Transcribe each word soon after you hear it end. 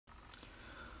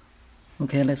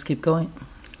Okay, let's keep going.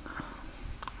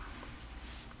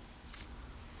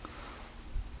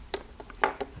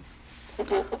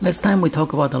 Last time we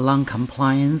talked about the lung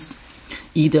compliance.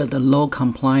 Either the low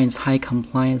compliance, high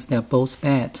compliance, they're both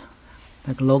bad.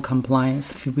 Like low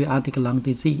compliance, fibrotic lung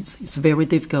disease, it's very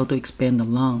difficult to expand the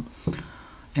lung.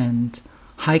 And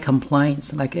high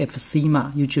compliance, like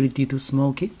emphysema, usually due to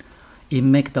smoking, it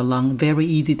makes the lung very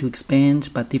easy to expand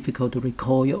but difficult to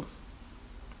recoil.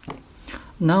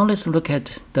 Now let's look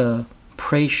at the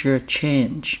pressure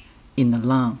change in the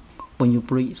lung when you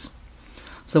breathe.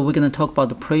 So we're going to talk about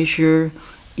the pressure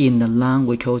in the lung,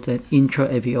 we call it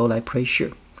intra-alveoli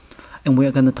pressure. And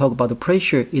we're going to talk about the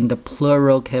pressure in the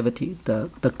pleural cavity, the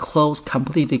closed,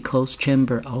 completely closed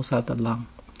chamber outside the lung.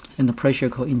 And the pressure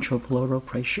called intrapleural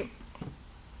pressure.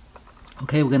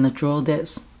 Okay, we're going to draw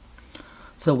this.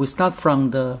 So we start from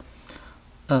the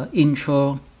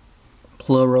intrapleural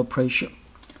pressure.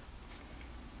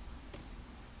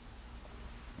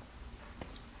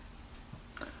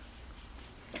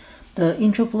 The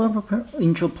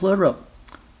intrapleural,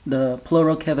 the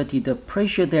pleural cavity, the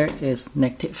pressure there is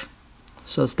negative.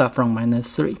 So start from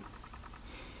 -3.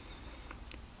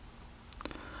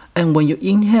 And when you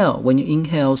inhale,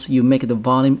 you make the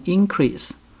volume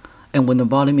increase. And when the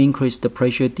volume increase, the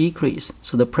pressure decrease.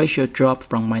 So the pressure drop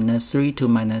from -3 to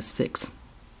 -6.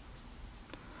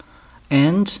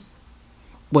 And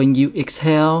when you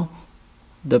exhale,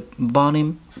 the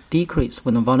volume decrease.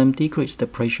 When the volume decrease, the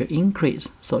pressure increase.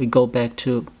 So it goes back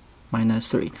to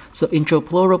 -3. So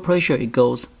intrapleural pressure, it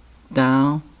goes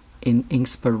down in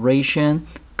inspiration,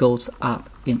 goes up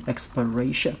in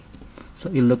expiration. So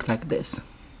it looks like this.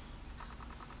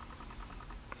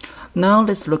 Now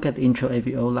let's look at the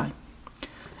intra-alveoli.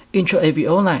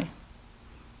 Intra-alveoli,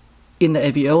 in the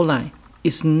alveoli,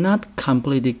 is not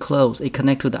completely closed. It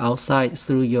connects to the outside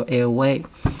through your airway.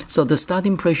 So the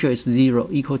starting pressure is 0,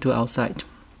 equal to outside.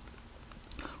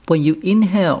 When you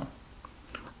inhale,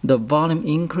 the volume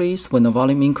increase. When the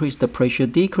volume increase, the pressure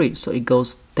decrease. So it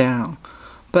goes down.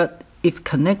 But it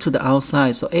connects to the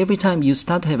outside. So every time you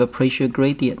start to have a pressure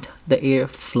gradient, the air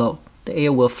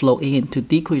will flow in to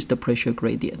decrease the pressure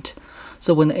gradient.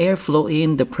 So when the air flow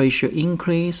in, the pressure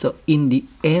increase. So in the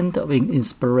end of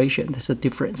inspiration, there's a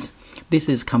difference. This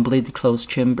is completely closed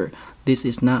chamber. This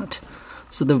is not.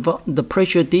 So the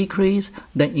pressure decrease,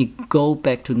 then it go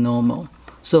back to normal.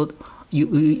 So you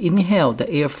inhale, the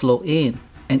air flow in,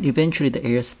 and eventually the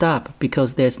air stop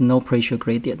because there's no pressure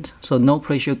gradient. So no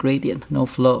pressure gradient, no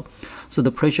flow. So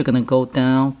the pressure gonna go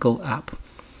down, go up.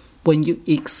 When you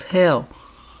exhale,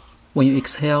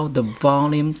 the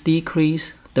volume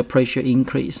decrease, the pressure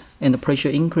increase, and the pressure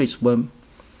increase will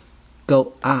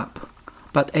go up.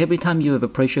 But every time you have a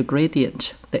pressure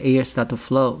gradient, the air start to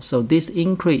flow. So this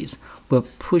increase will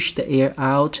push the air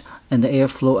out, and the air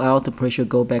flow out, the pressure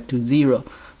go back to 0.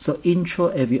 So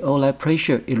intra-alveoli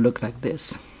pressure, it look like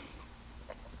this.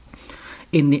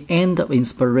 In the end of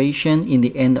inspiration, in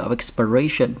the end of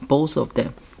expiration, both of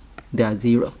them, they are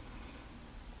 0.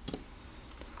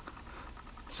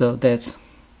 So that's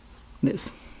this.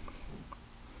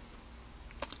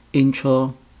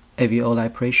 Intra-alveoli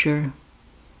pressure,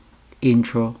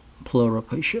 intrapleural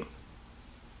pressure.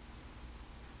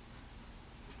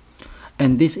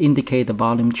 And this indicates the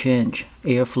volume change,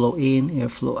 air flow in, air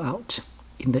flow out,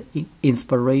 in the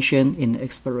inspiration, in the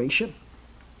expiration.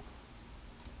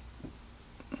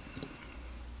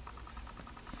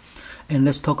 And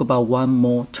let's talk about one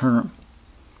more term.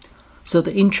 So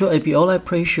the intra-alveoli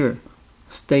pressure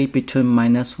stay between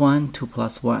 -1 to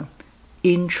 +1.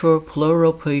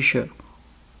 Intrapleural pressure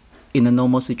in a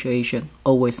normal situation,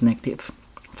 always negative,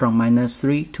 from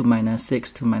 -3 to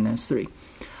 -6 to -3.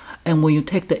 And when you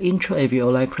take the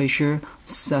intra-alveoli pressure,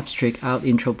 subtract out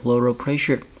intrapleural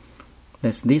pressure,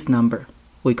 that's this number.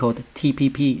 We call it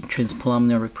TPP,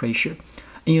 transpulmonary pressure.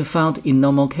 And you found in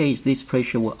normal case, this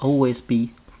pressure will always be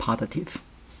positive.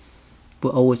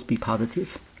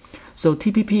 So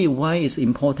TPP, why is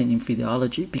important in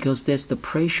physiology? Because that's the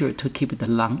pressure to keep the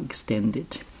lung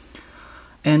extended.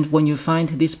 And when you find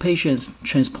this patient's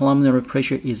transpulmonary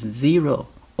pressure is 0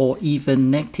 or even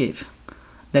negative,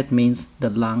 that means the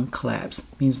lung collapse,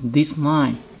 means this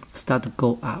line start to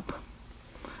go up.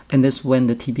 And that's when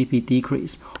the TPP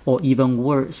decrease, or even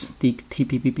worse, the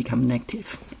TPP become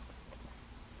negative.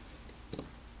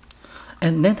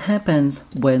 And that happens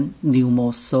when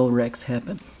pneumothorax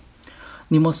happen.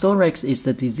 Pneumothorax is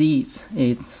the disease.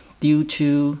 It's due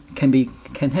to,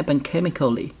 can happen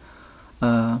chemically,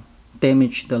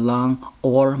 damage the lung,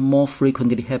 or more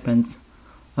frequently happens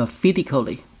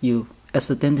physically. You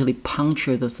accidentally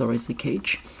puncture the thoracic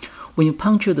cage. When you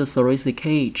puncture the thoracic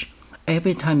cage,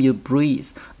 every time you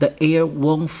breathe, the air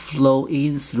won't flow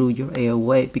in through your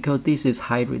airway because this is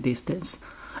high resistance.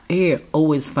 Air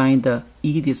always finds the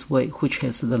easiest way, which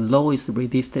has the lowest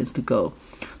resistance to go.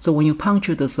 So when you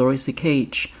puncture the thoracic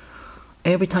cage,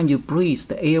 every time you breathe,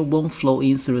 the air won't flow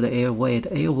in through the airway.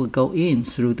 The air will go in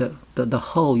through the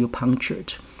hole you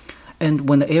punctured. And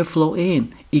when the air flow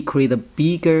in, it creates a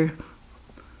bigger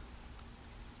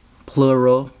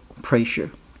pleural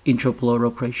pressure,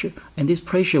 intrapleural pressure. And this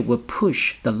pressure will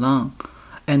push the lung.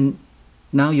 And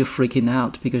now you're freaking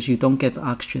out because you don't get the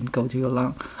oxygen go to your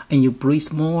lung. And you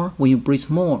breathe more. When you breathe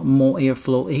more air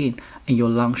flow in and your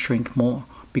lung shrink more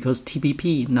because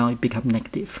TPP now it becomes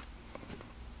negative.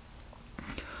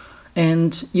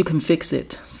 And you can fix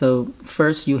it. So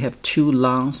first you have two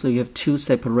lungs, so you have two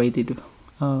separated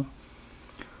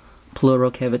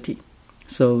pleural cavity.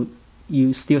 So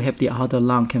you still have the other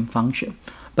lung can function,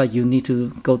 but you need to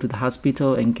go to the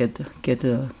hospital and get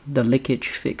the leakage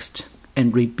fixed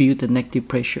and rebuild the negative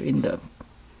pressure in the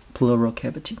pleural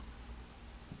cavity.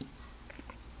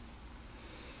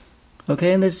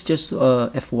 Okay, and this is just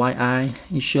FYI.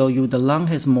 It shows you the lung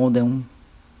has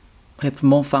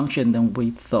more function than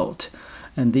we thought.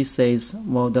 And this says,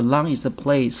 well, the lung is a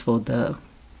place for the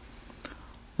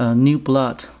new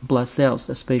blood cells,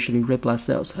 especially red blood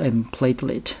cells and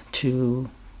platelet to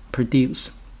produce.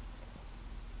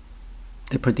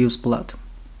 They produce blood.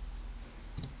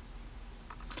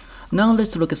 Now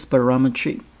let's look at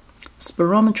spirometry.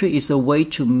 Spirometry is a way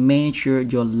to measure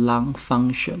your lung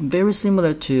function, very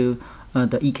similar to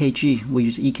the EKG. We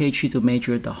use EKG to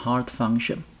measure the heart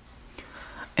function.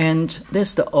 And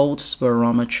that's the old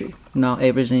spirometry. Now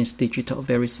everything is digital,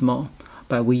 very small.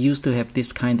 But we used to have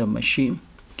this kind of machine.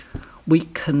 We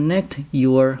connect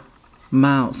your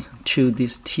mouth to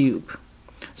this tube.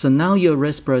 So now your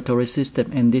respiratory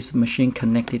system and this machine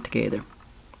connected together.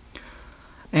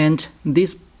 And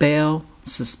this bell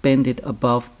suspended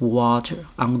above water,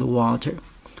 underwater.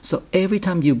 So every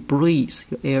time you breathe,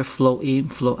 your air flow in,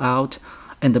 flow out,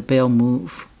 and the bell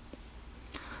move.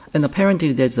 And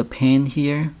apparently there's a pen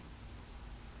here.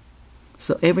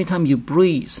 So every time you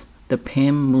breathe, the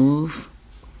pen move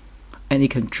and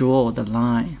it can draw the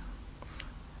line.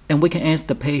 And we can ask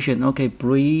the patient, okay,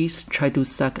 breathe, try to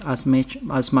suck as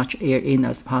much air in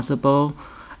as possible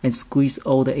and squeeze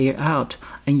all the air out.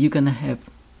 And you're going to have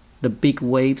the big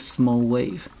wave, small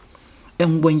wave.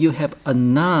 And when you have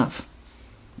enough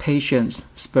patients'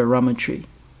 spirometry,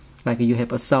 like you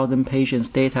have 1,000 patients'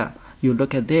 data, you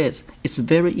look at this, it's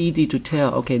very easy to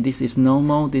tell, okay, this is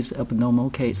normal, this is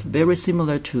abnormal case. Very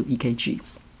similar to EKG.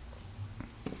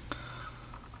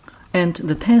 And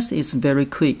the test is very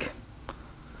quick.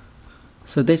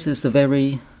 So this is the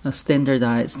very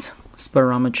standardized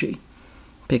spirometry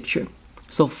picture.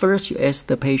 So first you ask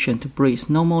the patient to breathe.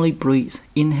 Normally breathe,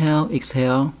 inhale,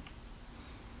 exhale.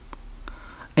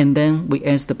 And then we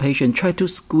ask the patient, try to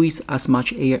squeeze as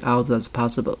much air out as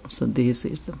possible. So this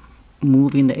is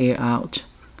moving the air out.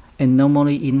 And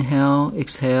normally inhale,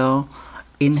 exhale,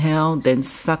 inhale, then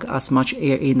suck as much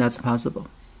air in as possible.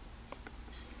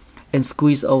 And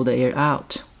squeeze all the air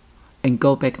out. And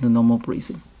go back to normal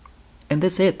breathing. And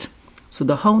that's it. So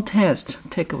the whole test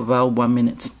takes about 1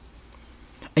 minute.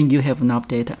 And you have enough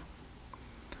data.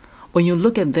 When you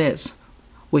look at this,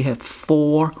 we have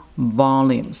 4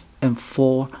 volumes and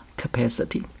 4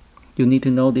 capacity. You need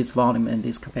to know this volume and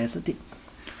this capacity.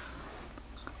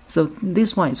 So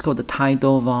this one is called the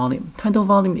tidal volume. Tidal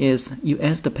volume is you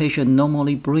ask the patient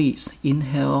normally breathe,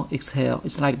 inhale, exhale.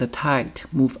 It's like the tide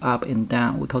move up and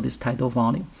down. We call this tidal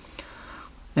volume.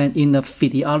 And in the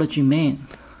physiology man,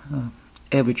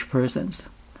 average persons,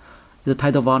 the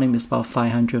tidal volume is about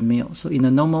 500 ml. So in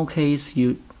a normal case,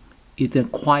 in a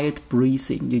quiet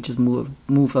breathing, you just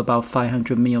move about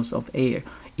 500 ml of air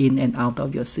in and out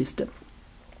of your system.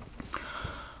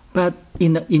 But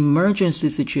in an emergency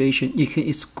situation, you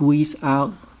can squeeze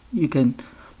out, you can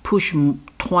push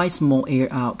twice more air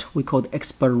out. We call it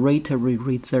expiratory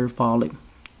reserve volume.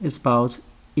 It's about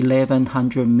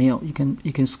 1100 ml.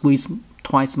 You can squeeze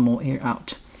twice more air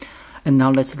out. And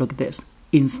now let's look at this.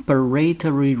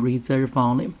 Inspiratory reserve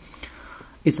volume.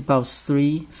 It's about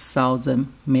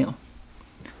 3000 ml.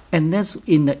 And that's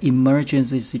in the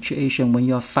emergency situation when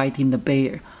you are fighting the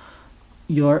bear.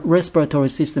 Your respiratory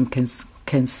system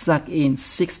can suck in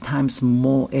 6 times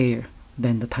more air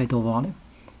than the tidal volume.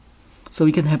 So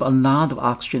you can have a lot of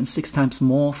oxygen, 6 times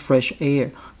more fresh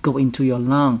air go into your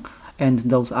lung, and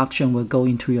those oxygen will go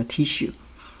into your tissue.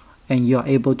 And you are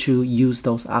able to use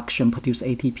those oxygen, produce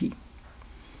ATP.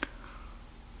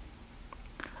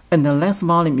 And the last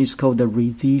volume is called the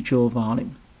residual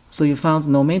volume. So you found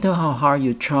no matter how hard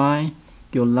you try,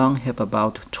 your lung have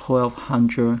about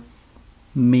 1200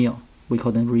 ml. We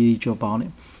call them residual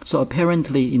volume. So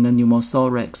apparently in the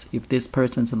pneumothorax, if this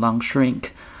person's lung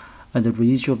shrink, the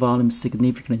residual volume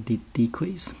significantly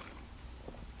decrease.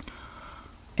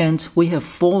 And we have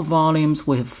 4 volumes,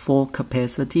 we have 4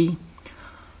 capacity.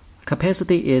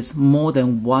 Capacity is more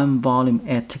than one volume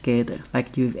add together.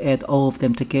 Like you add all of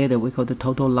them together, we call the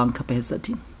total lung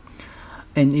capacity.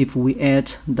 And if we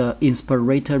add the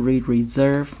inspiratory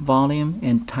reserve volume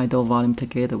and tidal volume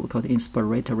together, we call the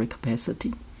inspiratory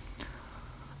capacity.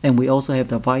 And we also have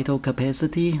the vital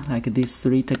capacity, like these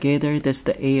 3 together. That's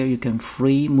the air you can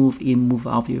free move in, move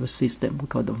out of your system. We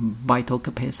call the vital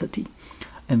capacity.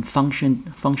 And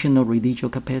functional residual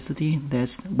capacity,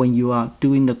 that's when you are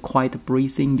doing the quiet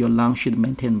breathing, your lungs should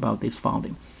maintain about this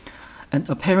volume. And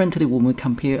apparently when we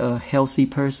compare a healthy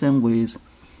person with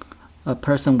a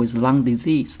person with lung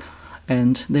disease,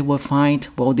 and they will find,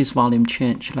 well, this volume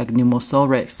change. Like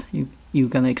pneumothorax, you're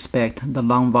going to expect the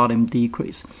lung volume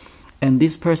decrease. And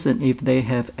this person, if they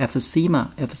have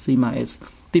emphysema is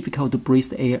difficult to breathe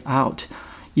the air out,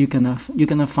 you're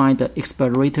gonna find the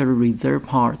expiratory reserve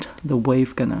part, the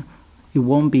wave it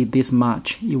won't be this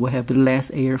much. You will have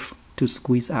less air to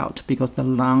squeeze out because the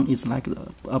lung is like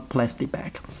a plastic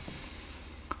bag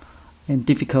and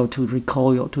difficult to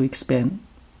recoil, to expand,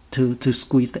 to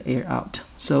squeeze the air out.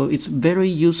 So it's very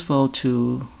useful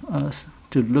to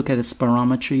look at the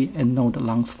spirometry and know the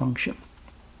lungs function.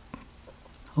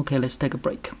 Okay, let's take a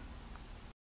break.